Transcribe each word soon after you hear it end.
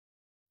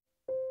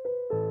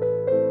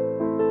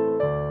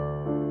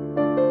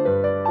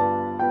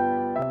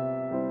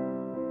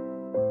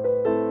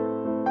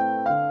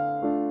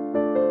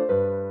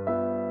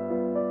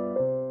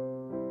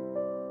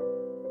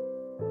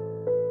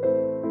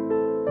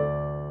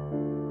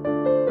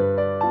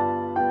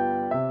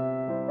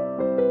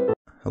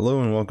Hello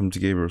and welcome to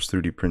Gabriel's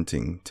 3D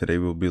Printing. Today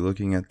we'll be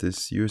looking at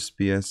this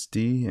USB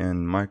SD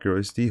and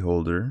microSD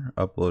holder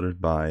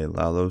uploaded by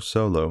Lalo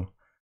Solo.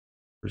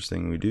 First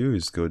thing we do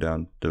is go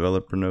down to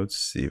developer notes,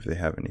 see if they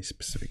have any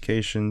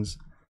specifications,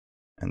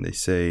 and they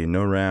say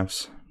no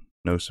RAFs,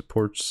 no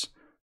supports,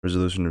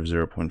 resolution of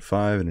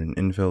 0.5 and an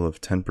infill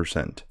of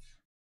 10%.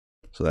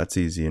 So that's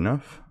easy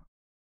enough.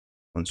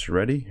 Once you're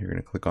ready, you're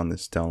going to click on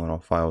this download all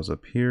files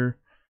up here.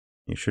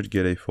 You should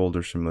get a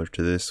folder similar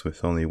to this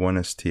with only one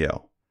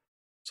STL.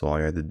 So all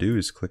you have to do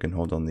is click and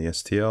hold on the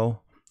STL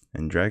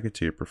and drag it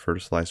to your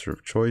preferred slicer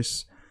of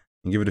choice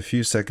and give it a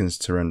few seconds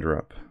to render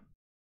up.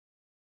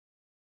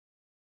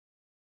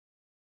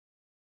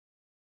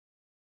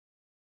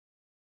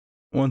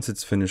 Once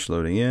it's finished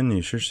loading in,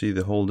 you should see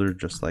the holder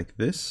just like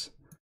this.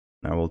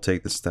 Now we'll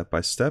take this step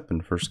by step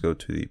and first go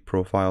to the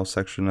profile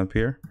section up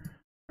here.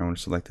 I'm going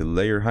to select the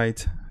layer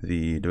height.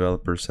 The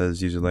developer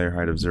says use a layer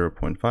height of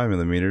 0.5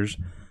 millimeters.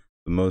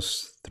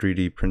 Most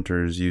 3D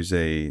printers use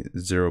a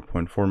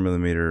 0.4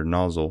 millimeter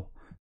nozzle,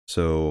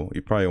 so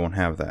you probably won't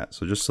have that.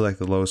 So just select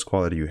the lowest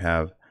quality you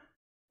have.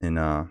 In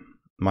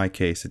my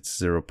case,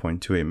 it's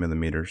 0.28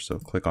 millimeters, so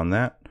click on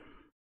that.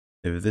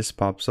 If this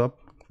pops up,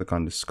 click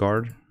on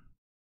discard.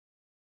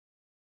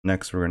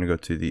 Next, we're going to go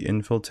to the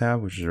infill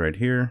tab, which is right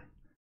here.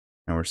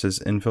 And where it says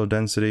infill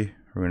density,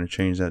 we're going to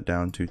change that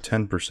down to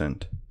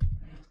 10%.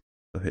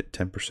 So hit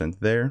 10%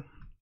 there.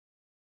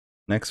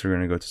 Next, we're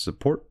going to go to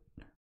support.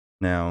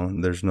 Now,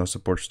 there's no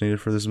supports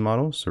needed for this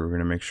model, so we're going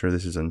to make sure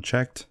this is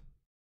unchecked.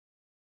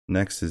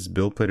 Next is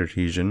build plate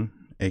adhesion,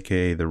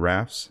 aka the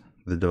RAFs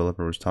the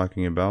developer was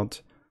talking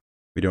about.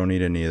 We don't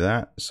need any of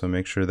that, so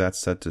make sure that's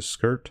set to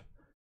skirt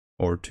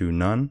or to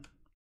none.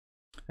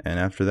 And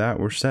after that,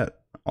 we're set.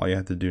 All you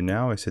have to do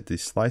now is hit the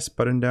slice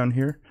button down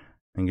here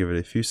and give it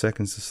a few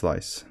seconds to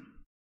slice.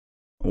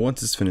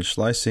 Once it's finished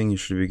slicing, you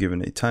should be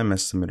given a time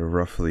estimate of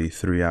roughly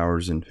 3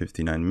 hours and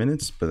 59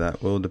 minutes, but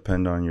that will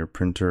depend on your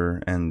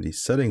printer and the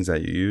settings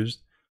that you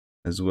used,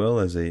 as well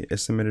as an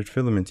estimated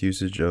filament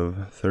usage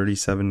of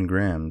 37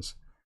 grams.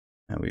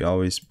 And we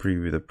always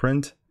preview the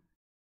print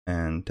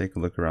and take a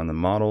look around the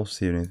model,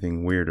 see if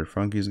anything weird or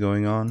funky is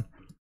going on.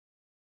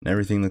 And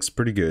everything looks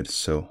pretty good,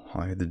 so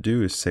all you have to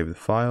do is save the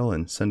file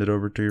and send it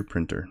over to your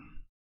printer.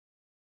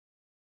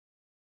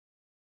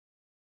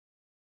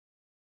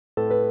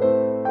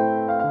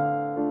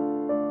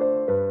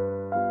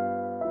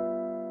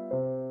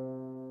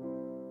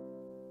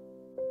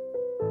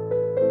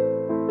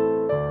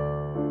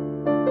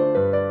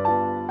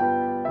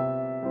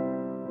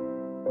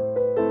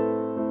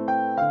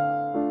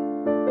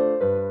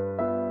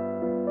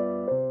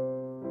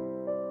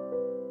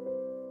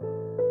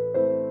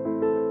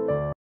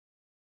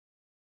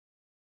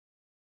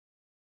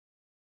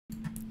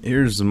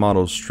 Here's the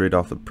model straight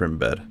off the print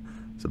bed.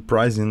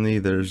 Surprisingly,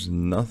 there's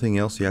nothing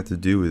else you have to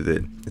do with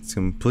it. It's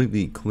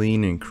completely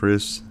clean and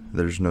crisp.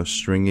 There's no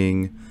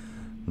stringing,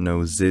 no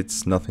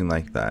zits, nothing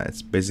like that.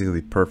 It's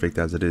basically perfect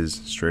as it is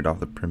straight off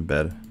the print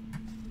bed.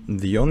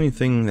 The only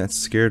thing that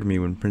scared me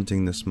when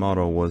printing this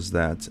model was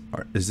that,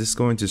 is this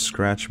going to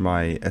scratch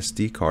my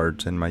SD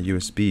cards and my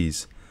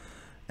USBs?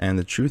 And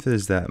the truth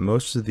is that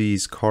most of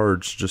these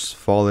cards just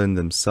fall in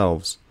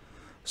themselves.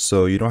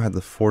 So you don't have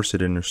to force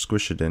it in or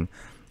squish it in.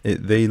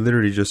 They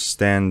literally just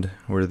stand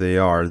where they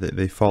are.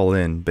 They fall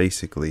in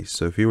basically.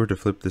 So if you were to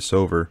flip this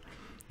over,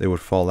 they would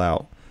fall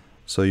out.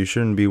 So you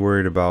shouldn't be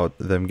worried about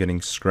them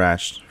getting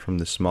scratched from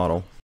this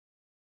model.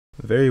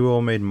 Very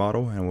well made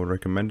model, and would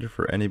recommend it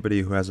for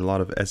anybody who has a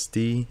lot of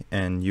SD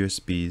and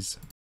USBs.